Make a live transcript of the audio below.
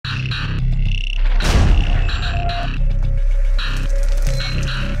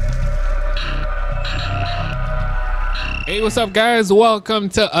Hey, what's up, guys? Welcome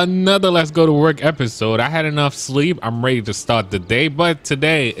to another Let's Go to Work episode. I had enough sleep. I'm ready to start the day, but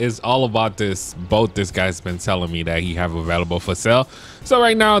today is all about this boat this guy's been telling me that he have available for sale. So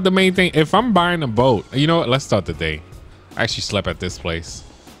right now, the main thing, if I'm buying a boat, you know what? Let's start the day. I actually slept at this place.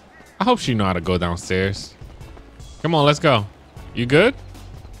 I hope she know how to go downstairs. Come on, let's go. You good?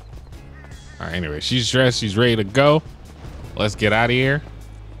 All right, anyway, she's dressed. She's ready to go. Let's get out of here.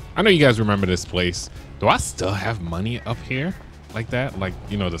 I know you guys remember this place. Do I still have money up here like that? Like,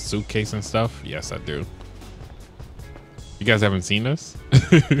 you know, the suitcase and stuff? Yes, I do. You guys haven't seen this?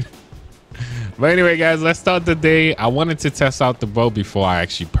 But anyway, guys, let's start the day. I wanted to test out the boat before I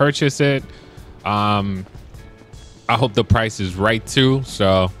actually purchase it. I hope the price is right too.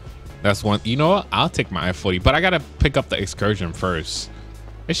 So that's one. You know what? I'll take my F40, but I got to pick up the Excursion first.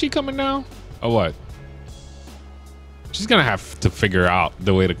 Is she coming down or what? She's gonna have to figure out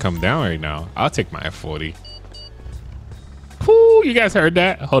the way to come down right now. I'll take my F40. Whoo, you guys heard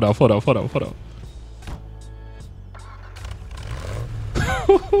that? Hold up.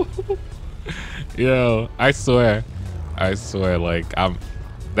 Yo, I swear, like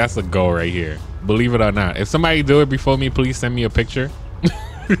that's a goal right here. Believe it or not. If somebody do it before me, please send me a picture.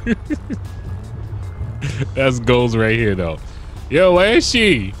 That's goals right here though. Yo, where is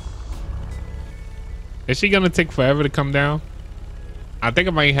she? Is she gonna take forever to come down? I think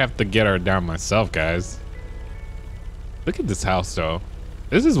I might have to get her down myself, guys. Look at this house though.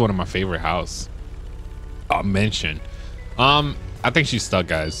 This is one of my favorite houses. I'll mention. I think she's stuck,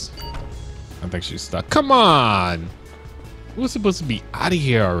 guys. I think she's stuck. Come on. We're supposed to be out of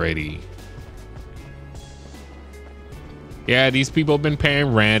here already. Yeah, these people have been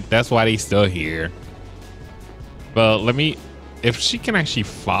paying rent. That's why they still here. But let me, if she can actually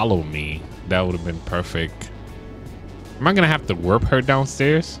follow me, that would have been perfect. Am I gonna have to warp her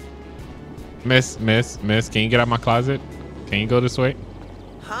downstairs? Miss, can you get out my closet? Can you go this way?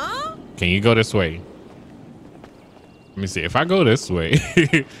 Huh? Can you go this way? Let me see. If I go this way,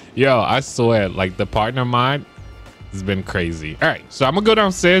 yo, I swear, like the partner mod has been crazy. All right, so I'm gonna go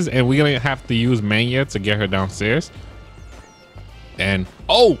downstairs and we're gonna have to use Mania to get her downstairs. And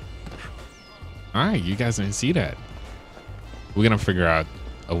oh, all right, you guys didn't see that. We're gonna figure out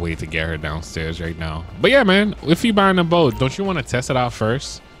a way to get her downstairs right now. But yeah, man, if you're buying a boat, don't you want to test it out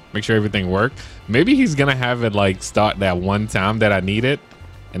first? Make sure everything works. Maybe he's gonna have it like start that one time that I need it,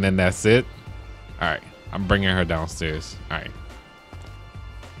 and then that's it. All right, I'm bringing her downstairs. All right,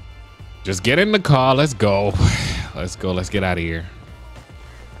 just get in the car. Let's go. Let's go. Let's get out of here.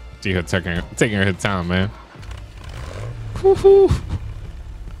 See her taking her time, man. Woo-hoo.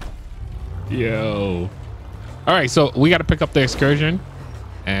 Yo. All right, so we got to pick up the Excursion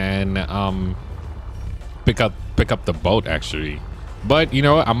and pick up the boat actually. But you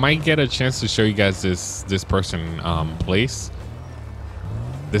know what, I might get a chance to show you guys this person place.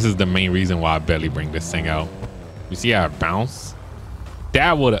 This is the main reason why I barely bring this thing out. You see how it bounced?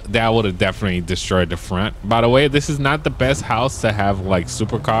 That would have definitely destroyed the front. By the way, this is not the best house to have like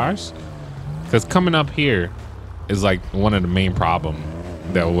supercars, because coming up here is like one of the main problems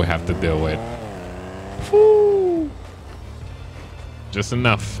that we'll have to deal with. Woo. Just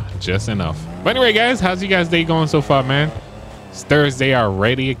enough. But anyway, guys, how's you guys' day going so far, man? It's Thursday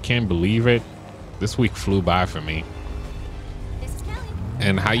already. I can't believe it. This week flew by for me.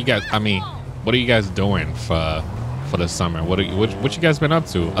 And how you guys, I mean, what are you guys doing for the summer? What you guys been up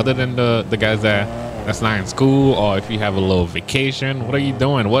to other than the guys that's not in school, or if you have a little vacation? What are you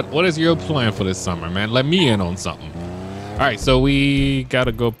doing? What is your plan for this summer, man? Let me in on something. All right, so we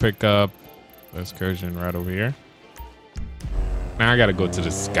gotta go pick up the Excursion right over here. Now I gotta go to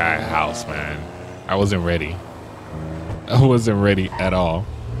the sky house, man. I wasn't ready at all.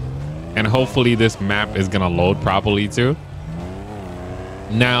 And hopefully this map is gonna load properly too.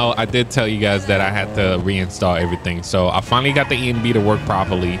 Now, I did tell you guys that I had to reinstall everything, so I finally got the ENB to work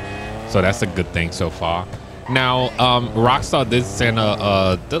properly, so that's a good thing so far. Now, Rockstar did send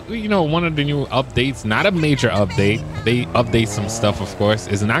you know, one of the new updates, not a major update. They update some stuff, of course.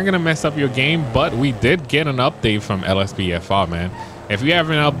 It's not gonna mess up your game, but we did get an update from LSPFR, man. If you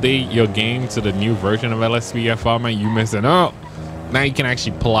haven't updated your game to the new version of LSPFR, man, you missing out. Now you can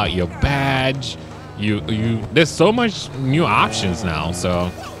actually pull out your badge. There's so much new options now,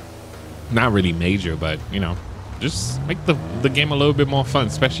 so not really major, but you know, just make the game a little bit more fun,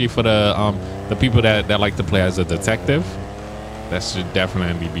 especially for the people that like to play as a detective. That should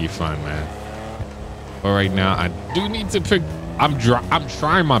definitely be fun, man. But right now, I do need to pick. I'm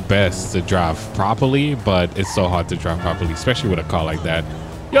trying my best to drive properly, but it's so hard to drive properly, especially with a car like that.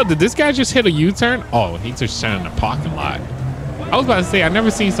 Yo, did this guy just hit a U-turn? Oh, he just turned in the parking lot. I was about to say, I never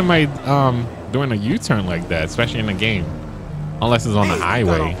seen somebody doing a U-turn like that, especially in the game. unless it's on the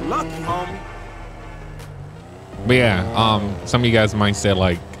highway. But yeah, some of you guys might say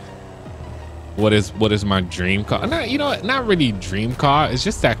like, what is my dream car? Not, you know, not really dream car. It's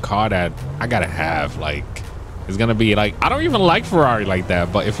just that car that I gotta have. Like, it's gonna be like, I don't even like Ferrari like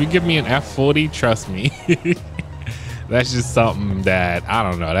that, but if you give me an F40, trust me, that's just something that I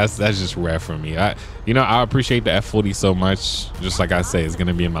don't know. That's just rare for me. I appreciate the F40 so much. Just like I say, it's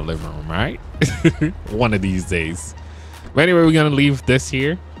gonna be in my living room, right? One of these days. But anyway, we're gonna leave this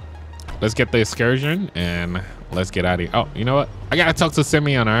here. Let's get the excursion and let's get out of here. Oh, you know what? I gotta talk to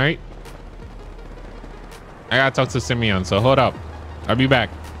Simeon. All right. I gotta talk to Simeon, so hold up. I'll be back.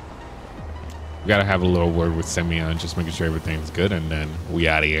 We gotta have a little word with Simeon, just making sure everything's good, and then we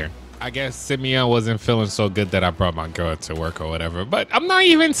out of here. I guess Simeon wasn't feeling so good that I brought my girl to work or whatever, but I'm not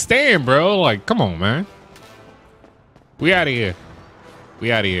even staying, bro. Like, come on, man. We out of here.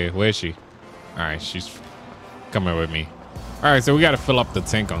 We out of here. Where is she? All right, she's coming with me. All right, so we gotta fill up the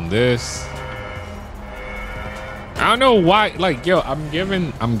tank on this. I don't know why, like, yo, I'm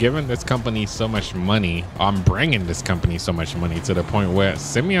giving this company so much money. I'm bringing this company so much money to the point where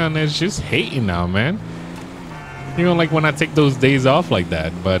Simeon is just hating now, man. You know, like when I take those days off like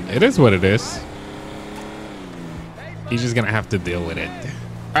that, but it is what it is. He's just gonna have to deal with it.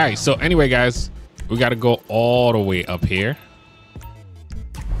 All right, so anyway, guys, we gotta go all the way up here.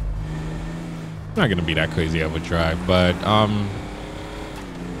 Not gonna be that crazy of a drive, but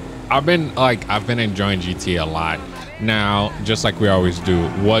I've been enjoying GTA a lot. Now, just like we always do,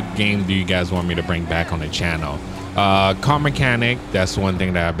 what game do you guys want me to bring back on the channel? Car Mechanic, that's one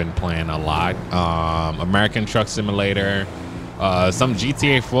thing that I've been playing a lot. American Truck Simulator, some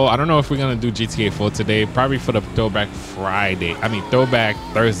GTA 4. I don't know if we're gonna do GTA 4 today. Probably for the Throwback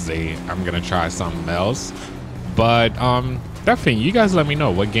Thursday, I'm gonna try something else. But definitely, you guys let me know,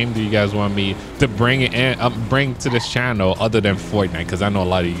 what game do you guys want me to bring to this channel other than Fortnite? Because I know a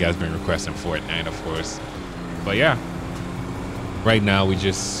lot of you guys been requesting Fortnite, of course. But yeah, right now we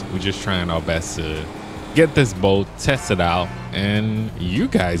just trying our best to get this boat, test it out, and you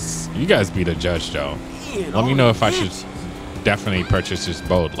guys be the judge though. Let me know if I should definitely purchase this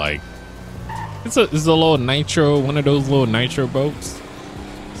boat. Like, it's a little nitro, one of those little nitro boats.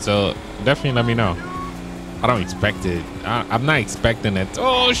 So definitely let me know. I don't expect it. I'm not expecting it.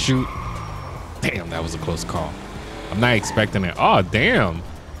 Oh shoot! Damn, that was a close call. I'm not expecting it. Oh damn,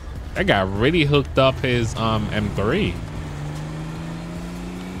 that guy really hooked up his M3.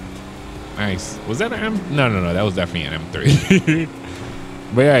 Nice. Was that an M? No. That was definitely an M3.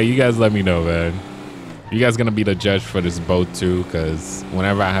 But yeah, you guys let me know, man. You guys gonna be the judge for this boat too, because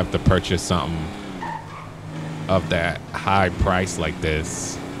whenever I have to purchase something of that high price like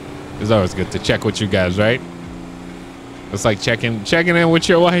this, it's always good to check with you guys, right? It's like checking in with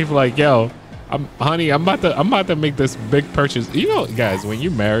your wife, like, yo, honey, I'm about to make this big purchase. You know, guys, when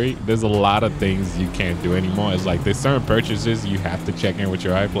you marry, there's a lot of things you can't do anymore. It's like there's certain purchases you have to check in with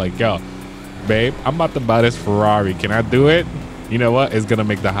your wife, like, yo, babe, I'm about to buy this Ferrari. Can I do it? You know what? It's gonna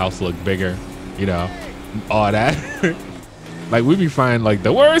make the house look bigger. You know, all that. Like, we be finding like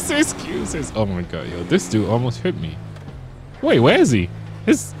the worst excuses. Oh my god, yo, this dude almost hit me. Wait, where is he?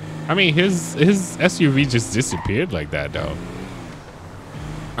 His SUV just disappeared like that though.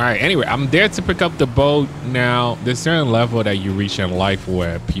 All right, anyway, I'm there to pick up the boat. Now, there's a certain level that you reach in life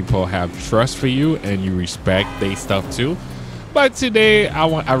where people have trust for you and you respect their stuff too. But today,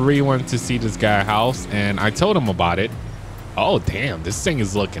 I really wanted to see this guy's house, and I told him about it. Oh, damn, this thing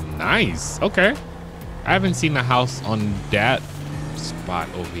is looking nice. Okay. I haven't seen the house on that spot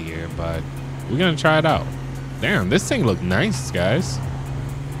over here, but we're going to try it out. Damn, this thing look nice, guys.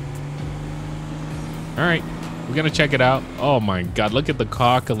 All right, we're going to check it out. Oh, my God, look at the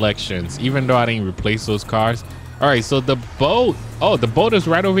car collections, even though I didn't replace those cars. All right, so the boat. Oh, the boat is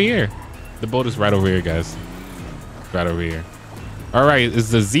right over here. The boat is right over here, guys. Right over here. All right,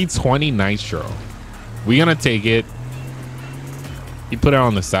 it's the Z20 Nitro. We're gonna take it. He put it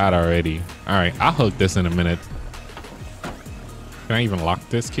on the side already. All right, I'll hook this in a minute. Can I even lock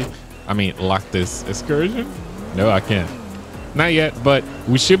this key? I mean, lock this excursion? No, I can't. Not yet, but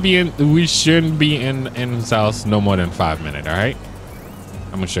we shouldn't be in his house no more than 5 minutes. All right.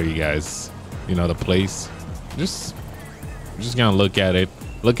 I'm gonna show you guys. You know, the place. I'm just gonna look at it.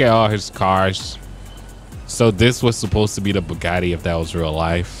 Look at all his cars. So this was supposed to be the Bugatti if that was real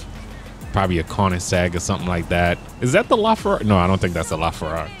life. Probably a Koenigsegg or something like that. Is that the LaFerrari? No, I don't think that's the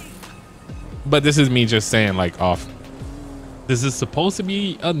LaFerrari. But this is me just saying, like, off. This is supposed to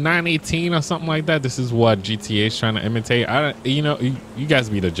be a 918 or something like that. This is what GTA is trying to imitate. You know, you guys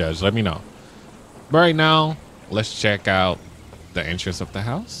be the judge. Let me know. But right now, let's check out the entrance of the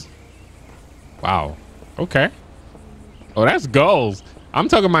house. Wow. Okay. Oh, that's goals. I'm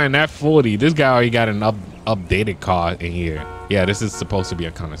talking about an F40. This guy already got an updated car in here. Yeah, this is supposed to be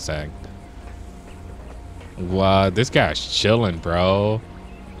a Koenigsegg. Wow, this guy's chilling, bro.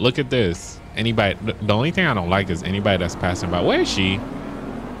 Look at this. Anybody, the only thing I don't like is anybody that's passing by. Where is she?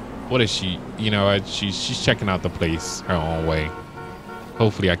 What is she? You know what? She's checking out the place her own way.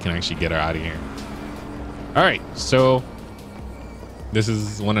 Hopefully I can actually get her out of here. All right, so this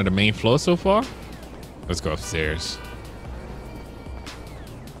is one of the main floors so far. Let's go upstairs.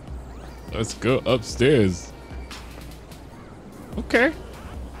 Let's go upstairs. Okay.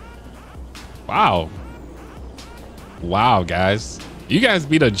 Wow. Wow, guys. You guys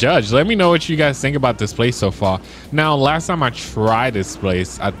be the judge. Let me know what you guys think about this place so far. Now, last time I tried this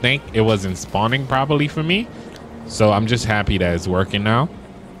place, I think it wasn't spawning properly for me. So I'm just happy that it's working now.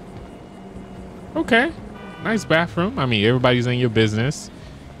 Okay. Nice bathroom. I mean, everybody's in your business.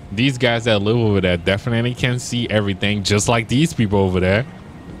 These guys that live over there definitely can see everything, just like these people over there.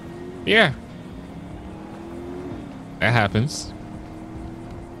 Yeah. That happens.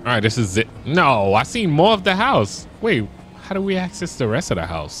 All right, this is it. No, I see more of the house. Wait, how do we access the rest of the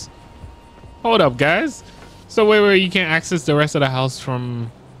house? Hold up, guys. So wait, you can't access the rest of the house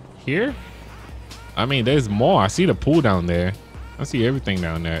from here? I mean, there's more. I see the pool down there. I see everything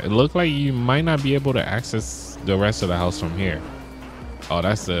down there. It looks like you might not be able to access the rest of the house from here. Oh,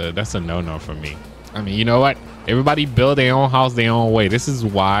 that's a no-no for me. I mean, you know what? Everybody build their own house their own way. This is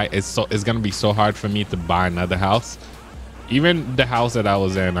why it's gonna be so hard for me to buy another house. Even the house that I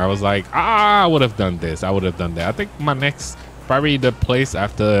was in, I was like, I would have done this. I would have done that. I think my next, probably the place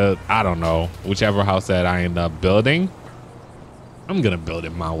after, I don't know, whichever house that I end up building, I'm gonna build it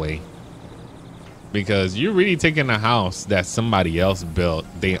my way. Because you're really taking a house that somebody else built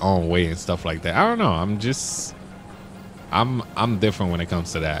their own way and stuff like that. I don't know. I'm different when it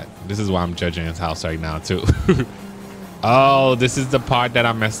comes to that. This is why I'm judging his house right now too. Oh, this is the part that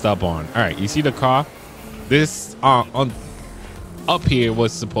I messed up on. All right, you see the car? This on up here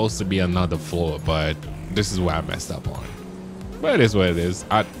was supposed to be another floor, but this is where I messed up on. But it is what it is.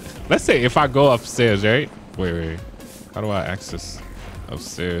 Let's say if I go upstairs, right? Wait. How do I access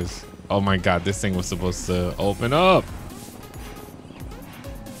upstairs? Oh my God, this thing was supposed to open up.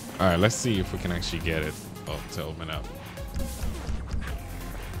 All right, let's see if we can actually get it to open up.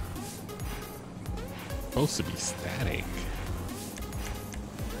 Supposed to be static.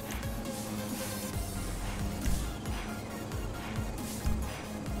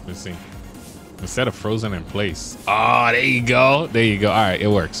 Let's see. Instead of frozen in place. Oh, there you go. There you go. All right, it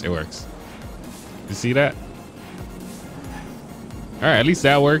works. It works. You see that? All right, at least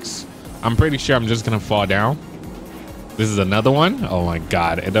that works. I'm pretty sure I'm just gonna fall down. This is another one. Oh my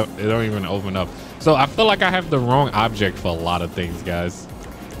God, it don't even open up. So I feel like I have the wrong object for a lot of things, guys.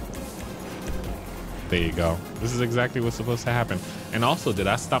 There you go. This is exactly what's supposed to happen. And also, did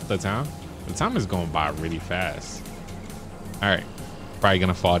I stop the time? The time is going by really fast. All right, probably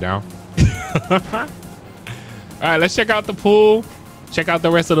gonna fall down. All right, let's check out the pool. Check out the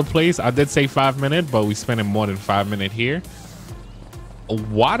rest of the place. I did say 5 minutes, but we spending more than 5 minutes here.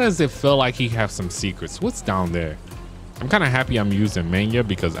 Why does it feel like he has some secrets? What's down there? I'm kind of happy I'm using Mania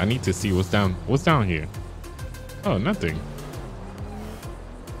because I need to see what's down here. Oh, nothing.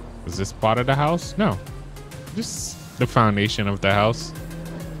 Is this part of the house? No, just the foundation of the house.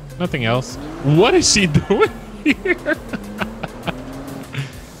 Nothing else. What is she doing here?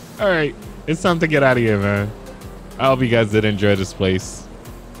 All right, it's time to get out of here, man. I hope you guys did enjoy this place.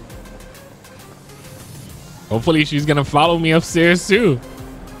 Hopefully she's gonna follow me upstairs too.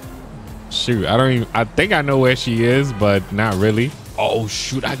 Shoot, I think I know where she is, but not really. Oh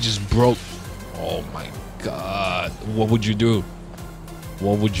shoot, I just broke. Oh my God. What would you do?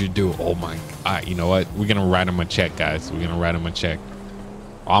 What would you do? Oh my. All right, you know what? We're gonna write him a check, guys. We're gonna write him a check.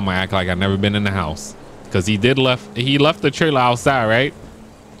 I'm gonna act like I've never been in the house. Cause he left the trailer outside, right?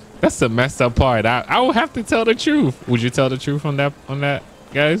 That's the messed up part. I will have to tell the truth. Would you tell the truth on that,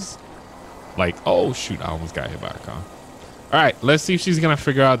 guys? Like, oh shoot, I almost got hit by a car. All right, let's see if she's gonna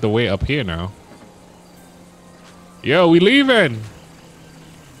figure out the way up here now. Yo, we leaving.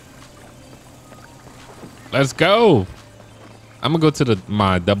 Let's go. I'm gonna go to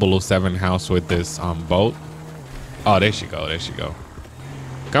my 007 house with this boat. Oh, there she go. There she go.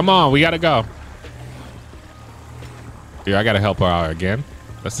 Come on, we gotta go. Here, I gotta help her out again.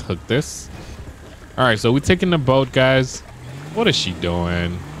 Let's hook this. All right, so we're taking the boat, guys. What is she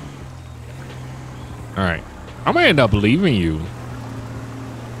doing? All right, I'm gonna end up leaving you.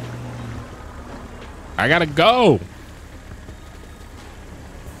 I gotta go.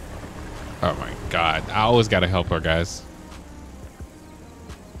 Oh my God, I always gotta help her, guys.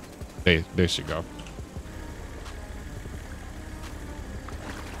 There she go.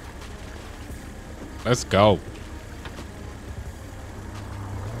 Let's go.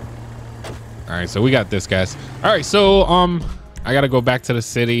 All right, so we got this, guys. All right, so I gotta go back to the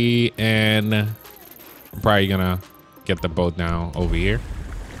city, and I'm probably gonna get the boat now over here.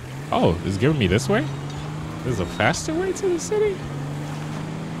 Oh, it's giving me this way. There's a faster way to the city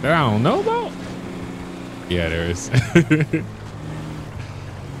that I don't know about. Yeah, there is.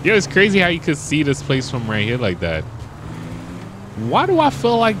 Yeah, it's crazy how you could see this place from right here like that. Why do I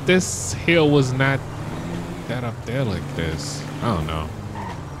feel like this hill was not that up there like this? I don't know.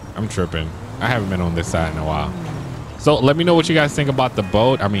 I'm tripping. I haven't been on this side in a while. So let me know what you guys think about the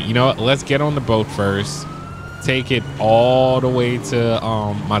boat. I mean, you know what? Let's get on the boat first. Take it all the way to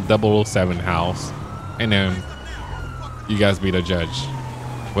my 007 house. And then you guys be the judge.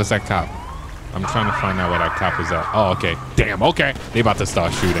 What's that cop? I'm trying to find out where that cop is at. Oh, okay. Damn, okay. They about to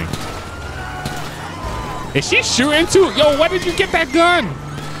start shooting. Is she shooting too? Yo, where did you get that gun?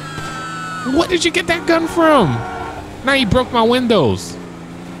 What did you get that gun from? Now you broke my windows.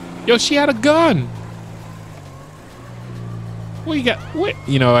 Yo, she had a gun. What you got? What?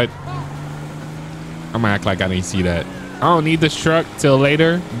 You know what? I'm gonna act like I didn't see that. I don't need this truck till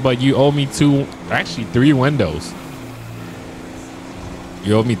later, but you owe me actually 3 windows.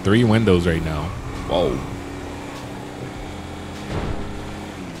 You owe me 3 windows right now. Whoa.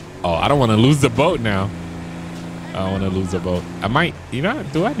 Oh, I don't want to lose the boat now. I don't want to lose the boat. I might, you know,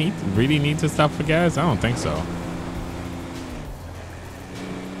 do I really need to stop for gas? I don't think so.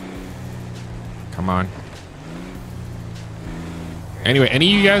 Come on. Anyway,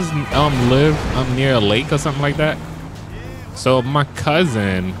 any of you guys live near a lake or something like that? So my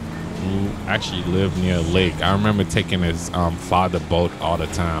cousin actually lived near a lake. I remember taking his father boat all the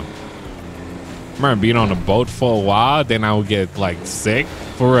time. I remember being on a boat for a while, then I would get like sick.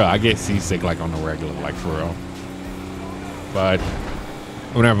 For real, I get seasick like on the regular, like for real. But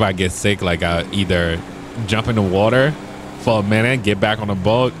whenever I get sick, like I either jump in the water for a minute, get back on the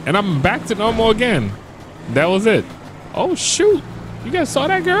boat, and I'm back to normal again. That was it. Oh shoot. You guys saw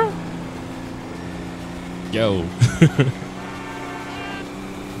that girl? Yo.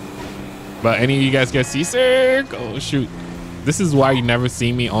 But any of you guys get seasick? Oh shoot. This is why you never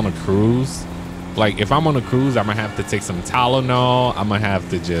see me on a cruise. Like if I'm on a cruise, I'm gonna have to take some Tylenol. I'm gonna have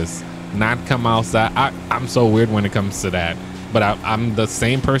to just not come outside. I'm so weird when it comes to that. But I'm the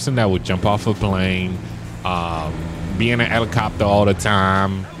same person that would jump off a plane, be in a helicopter all the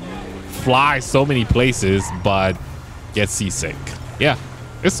time, fly so many places, but get seasick. Yeah,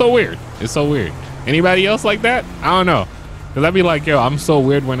 it's so weird. It's so weird. Anybody else like that? I don't know. Cause I'd be like, yo, I'm so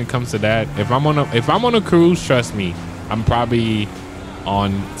weird when it comes to that. If I'm on a cruise, trust me, I'm probably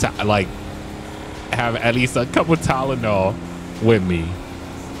on like have at least a couple Tylenol with me.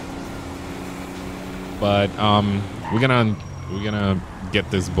 But we're gonna get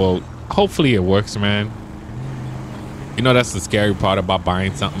this boat. Hopefully it works, man. You know that's the scary part about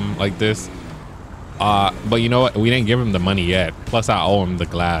buying something like this. But you know what? We didn't give him the money yet. Plus I owe him the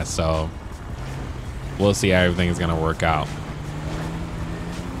glass, so we'll see how everything is gonna work out.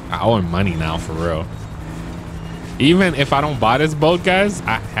 I owe him money now, for real. Even if I don't buy this boat, guys,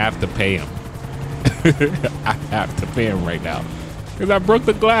 I have to pay him. I have to pay him right now because I broke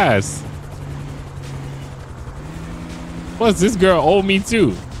the glass. Plus, this girl owed me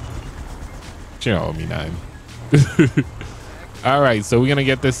too. She don't owe me nothing. All right, so we're gonna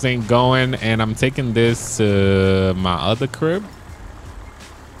get this thing going, and I'm taking this to my other crib.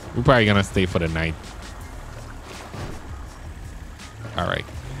 We're probably gonna stay for the night. All right,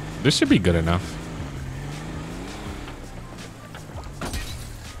 this should be good enough.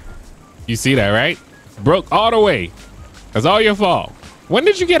 You see that, right? Broke all the way. That's all your fault. When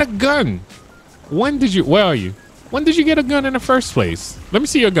did you get a gun? When did you, where are you? When did you get a gun in the first place? Let me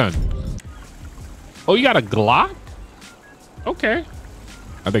see your gun. Oh, you got a Glock? Okay.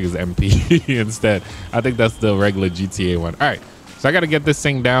 I think it's MP instead. I think that's the regular GTA one. All right. So I got to get this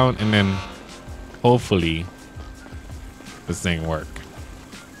thing down, and then hopefully this thing work.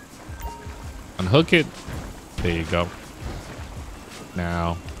 Unhook it. There you go.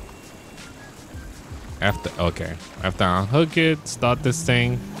 Now, after I unhook it, start this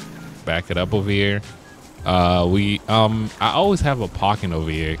thing, back it up over here. I always have a parking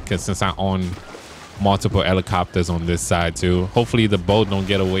over here because since I own multiple helicopters on this side too. Hopefully the boat don't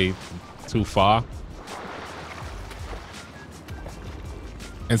get away too far.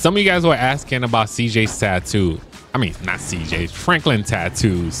 And some of you guys were asking about CJ's tattoo. I mean, not CJ's, Franklin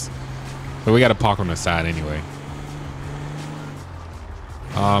tattoos. But we got to park on the side anyway.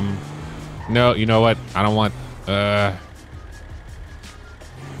 No, you know what? I don't want, I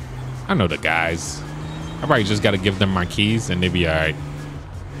know the guys. I probably just got to give them my keys and they'll be all right.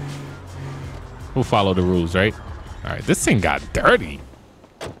 We'll follow the rules, right? All right, this thing got dirty.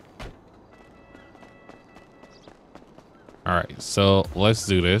 All right, so let's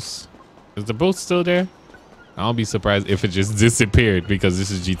do this. Is the boat still there? I'll be surprised if it just disappeared because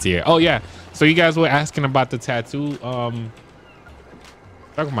this is GTA. Oh yeah, so you guys were asking about the tattoo. Talking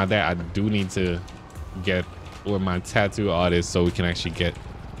about that, I do need to get with my tattoo artist so we can actually get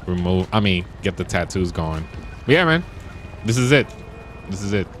get the tattoos going. But yeah, man, this is it. This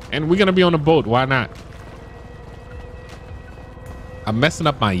is it. And we're gonna be on a boat. Why not? I'm messing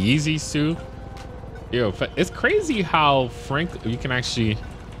up my Yeezys too. Yo, it's crazy how you can actually,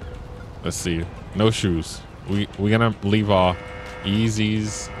 let's see, no shoes. We're gonna leave our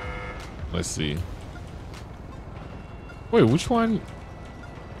Yeezys. Let's see. Wait, which one?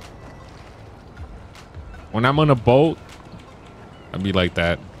 When I'm on a boat, I'd be like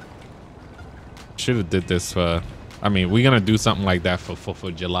that. Should have did this for, we're gonna do something like that for 4th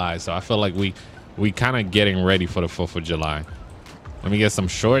of July. So I feel like we kind of getting ready for the 4th of July. Let me get some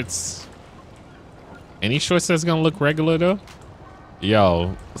shorts. Any shorts that's gonna look regular though?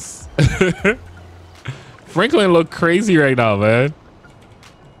 Yo. Franklin look crazy right now, man.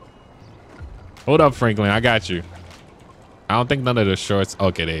 Hold up, Franklin. I got you. I don't think none of the shorts.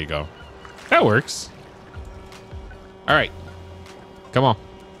 Okay, there you go. That works. All right. Come on.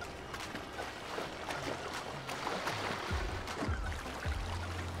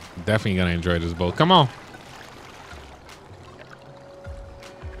 Definitely gonna enjoy this boat. Come on.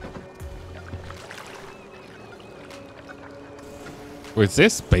 Was there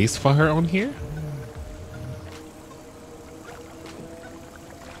space for her on here?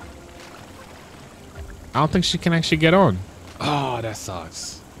 I don't think she can actually get on. Oh, that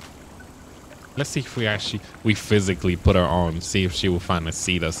sucks. Let's see if we physically put her on. See if she will find a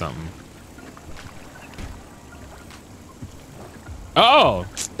seat or something. Oh,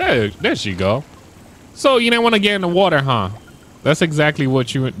 there she go. So you didn't want to get in the water, huh? That's exactly what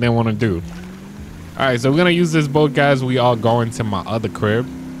they want to do. All right, so we're gonna use this boat, guys. We all going to my other crib.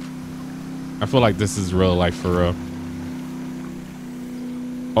 I feel like this is real life for real.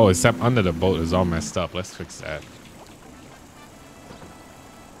 Oh, except under the boat is all messed up. Let's fix that.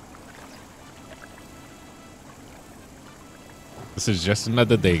 This is just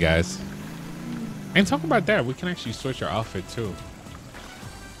another day, guys. And talk about that, we can actually switch our outfit too.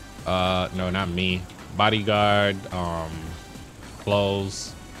 No, not me. Bodyguard,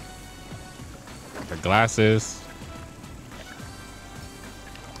 clothes, the glasses.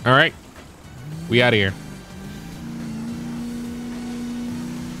 All right, we out of here.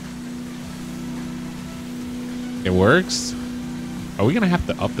 It works. Are we gonna have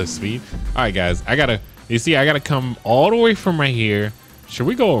to up the speed? All right, guys, I gotta come all the way from right here. Should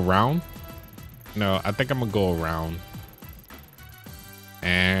we go around? No, I think I'm gonna go around.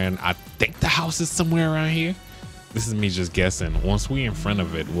 And I think the house is somewhere around here. This is me just guessing. Once we in front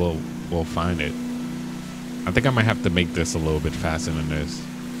of it, we'll find it. I think I might have to make this a little bit faster than this.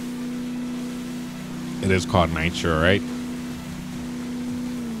 It is called Nitro, right?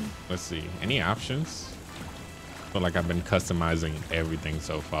 Let's see. Any options? I feel like I've been customizing everything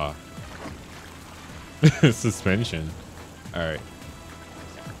so far. Suspension. All right.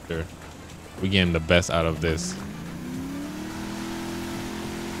 Sure. We're getting the best out of this.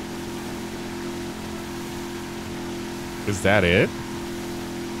 Is that it?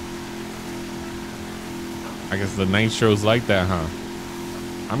 I guess the Nitro's like that, huh?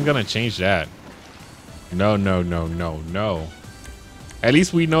 I'm gonna change that. No, no, no, no, no. At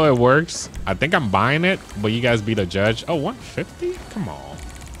least we know it works. I think I'm buying it, but you guys be the judge. Oh, 150? Come on.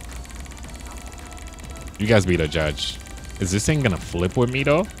 You guys be the judge. Is this thing gonna flip with me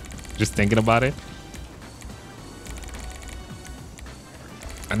though? Just thinking about it.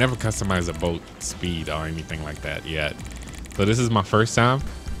 I never customized a boat speed or anything like that yet. So this is my first time,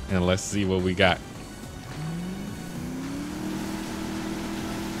 and let's see what we got.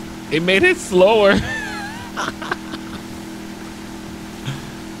 It made it slower.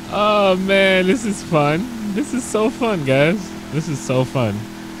 Oh man, this is fun. This is so fun, guys. This is so fun.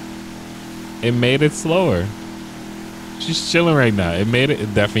 It made it slower. She's chilling right now. It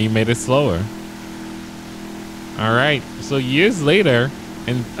definitely made it slower. All right, so years later,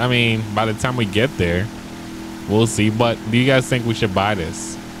 and I mean, by the time we get there, we'll see. But do you guys think we should buy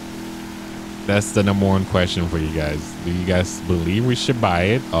this? That's the #1 question for you guys. Do you guys believe we should buy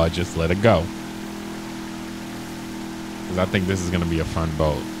it or just let it go? Because I think this is going to be a fun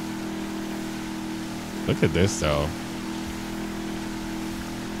boat. Look at this though.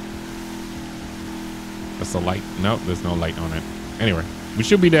 That's a light. Nope, there's no light on it. Anyway, we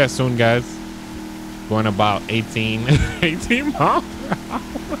should be there soon, guys. Going about 18 miles per hour.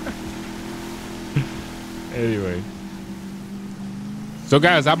 Anyway. So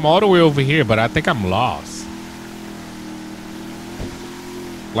guys, I'm all the way over here, but I think I'm lost.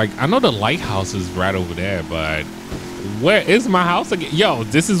 Like, I know the lighthouse is right over there, but where is my house again? Yo,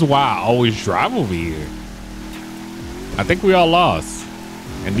 this is why I always drive over here. I think we all lost.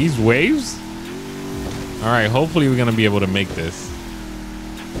 And these waves? All right, hopefully we're gonna be able to make this.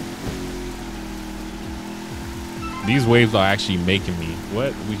 These waves are actually making me.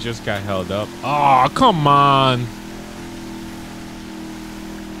 What? We just got held up. Oh, come on.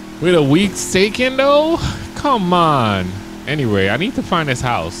 With a week taken though? Come on. Anyway, I need to find this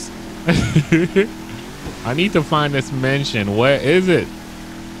house. I need to find this mansion. Where is it?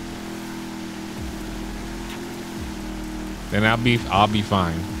 Then I'll be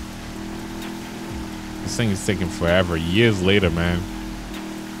fine. This thing is taking forever. Years later, man.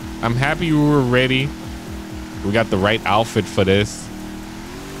 I'm happy we were ready. We got the right outfit for this.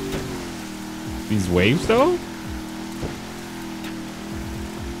 These waves though?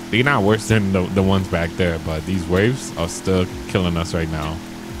 They're not worse than the ones back there, but these waves are still killing us right now.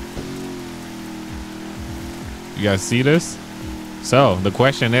 You guys see this? So the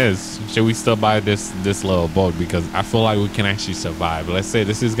question is, should we still buy this little boat? Because I feel like we can actually survive. Let's say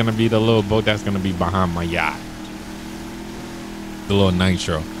this is gonna be the little boat that's gonna be behind my yacht. The little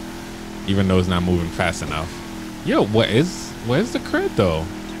Nitro. Even though it's not moving fast enough. Yo, where's the crib though?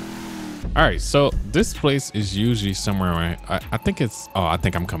 All right, so this place is usually somewhere around, I think it's, oh, I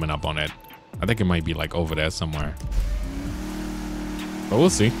think I'm coming up on it. I think it might be like over there somewhere. But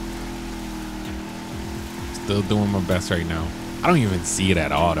we'll see. Still doing my best right now. I don't even see it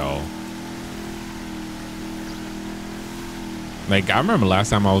at all though. Like, I remember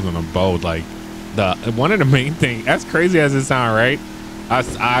last time I was on a boat, like one of the main things, as crazy as it sounds, right?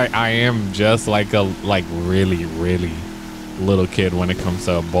 I am just like a really little kid when it comes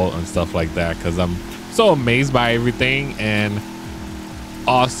to a boat and stuff like that, because I'm so amazed by everything and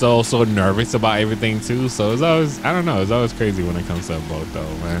also so nervous about everything too. So it's always, I don't know, it's always crazy when it comes to a boat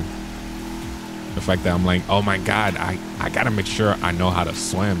though, man. The fact that I'm like, oh my god, I gotta make sure I know how to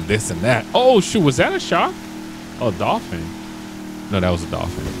swim, this and that. Oh shoot, was that a shark? Oh, dolphin. No, that was a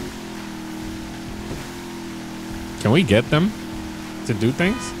dolphin. Can we get them to do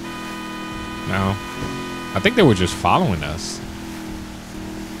things? No. I think they were just following us.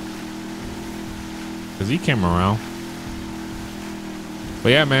 Because he came around. But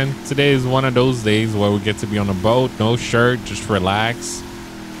yeah, man, today is one of those days where we get to be on a boat, no shirt, just relax.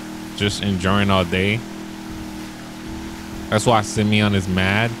 Just enjoying all day. That's why Simeon is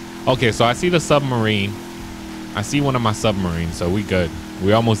mad. Okay, so I see the submarine. I see one of my submarines, so we good.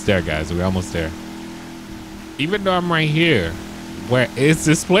 We're almost there, guys. We're almost there. Even though I'm right here, where is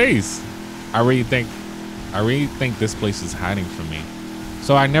this place? I really think this place is hiding from me.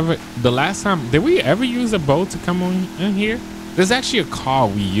 So the last time, did we ever use a boat to come on in here? There's actually a car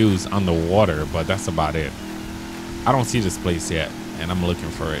we use on the water, but that's about it. I don't see this place yet, and I'm looking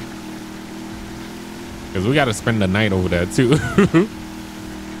for it. Because we got to spend the night over there too.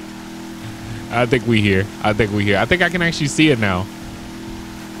 I think we here. I think I can actually see it now.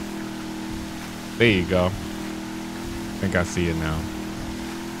 There you go. I think I see it now.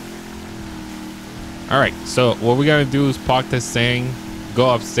 All right, so what we're gonna do is park this thing,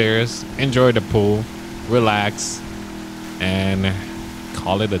 go upstairs, enjoy the pool, relax, and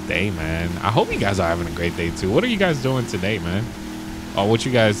call it a day, man. I hope you guys are having a great day too. What are you guys doing today, man? Or what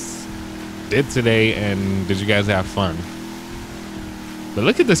you guys did today, and did you guys have fun? But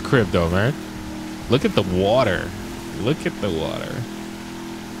look at this crib though, man. Look at the water. Look at the water.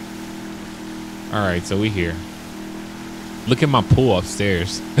 All right, so we here. Look at my pool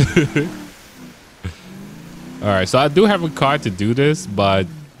upstairs. All right, so I do have a car to do this, but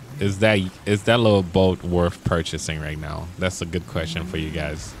is that little boat worth purchasing right now? That's a good question for you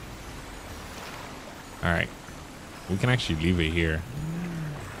guys. All right, we can actually leave it here.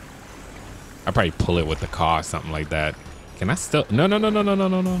 I'll probably pull it with the car or something like that. Can I still? No.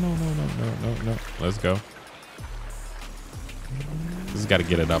 Let's go. Just got to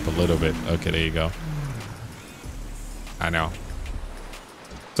get it up a little bit. Okay, there you go. I know.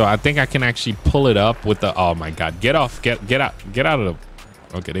 So I think I can actually pull it up with the, oh my god, get off, get out of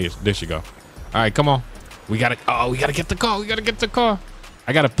the, okay, there you go. All right, come on. We gotta get the car.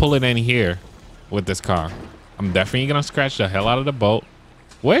 I gotta pull it in here with this car. I'm definitely gonna scratch the hell out of the boat.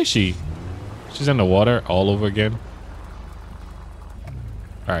 Where is she? She's in the water all over again.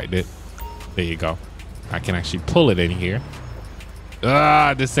 All right, there you go. I can actually pull it in here.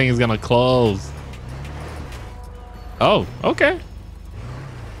 Ah, this thing is gonna close. Oh, okay.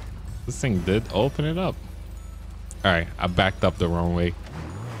 This thing did open it up. All right, I backed up the wrong way.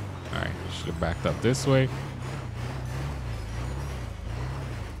 All right, should have backed up this way.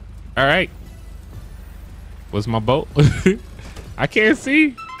 All right. Where's my boat? I can't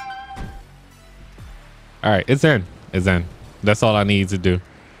see. All right, it's in. It's in. That's all I need to do.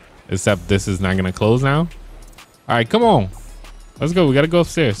 Except this is not gonna close now. All right, come on. Let's go. We gotta go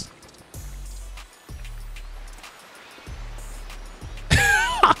upstairs.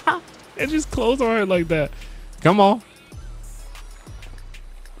 It just closed on her like that. Come on.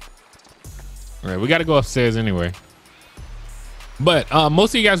 All right, we gotta go upstairs anyway. But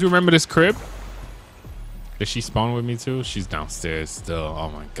most of you guys remember this crib. Did she spawn with me too? She's downstairs still. Oh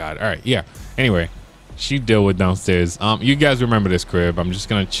my God. All right, yeah. Anyway, she deal with downstairs. You guys remember this crib. I'm just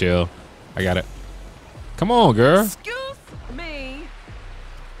gonna chill. I got it. Come on, girl. Excuse me.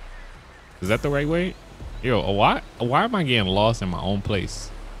 Is that the right way? Yo, why am I getting lost in my own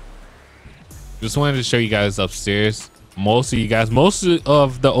place? Just wanted to show you guys upstairs. Most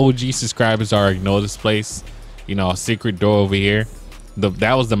of the OG subscribers already know this place. You know, a secret door over here.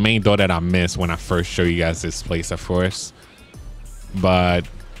 That was the main door that I missed when I first showed you guys this place, of course. But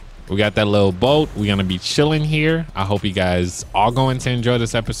we got that little boat. We're gonna be chilling here. I hope you guys are going to enjoy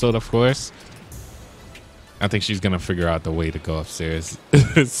this episode, of course. I think she's gonna figure out the way to go upstairs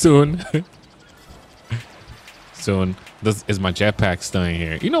soon. Soon. Is my jetpack still in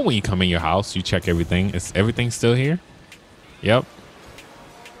here? You know, when you come in your house, you check everything. Is everything still here? Yep.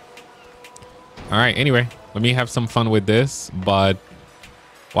 All right, anyway, let me have some fun with this. But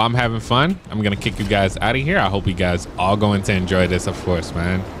while I'm having fun, I'm gonna kick you guys out of here. I hope you guys are going to enjoy this, of course,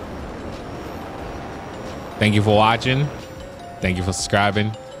 man. Thank you for watching. Thank you for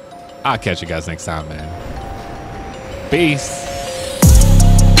subscribing. I'll catch you guys next time, man. Peace.